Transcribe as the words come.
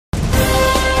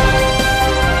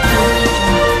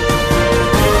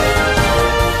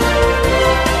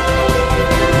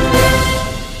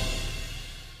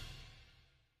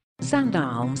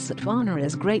Zandile Msutwana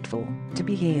is grateful to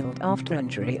be healed after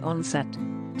injury on set.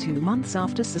 2 months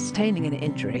after sustaining an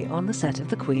injury on the set of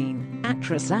The Queen,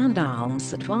 actress Zandile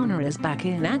Msutwana is back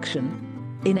in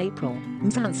action. In April,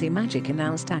 Mzansi Magic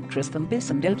announced actress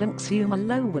Thembisa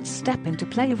Mdoda-Nxumalo would step in to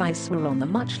play Vuyiswa on the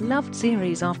much-loved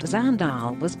series after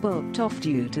Zandile was booked off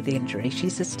due to the injury she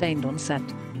sustained on set.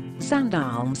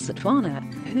 Zandile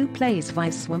Msutwana, who plays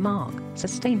Vuyiswa Maake,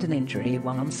 sustained an injury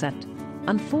while on set.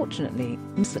 Unfortunately,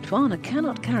 Msutwana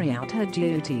cannot carry out her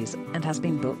duties and has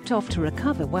been booked off to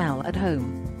recover well at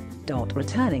home.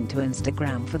 Returning to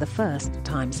Instagram for the first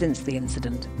time since the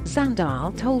incident,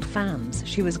 Zandile told fans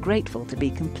she was grateful to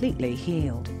be completely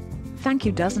healed. "Thank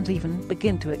you doesn't even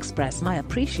begin to express my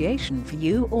appreciation for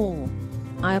you all.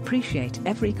 I appreciate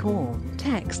every call,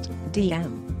 text,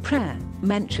 DM, prayer,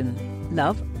 mention,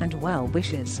 love and well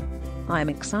wishes. I'm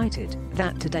excited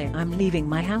that today I'm leaving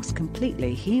my house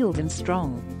completely healed and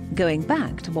strong, going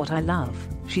back to what I love,"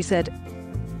 she said.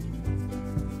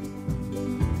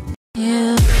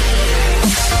 Yeah.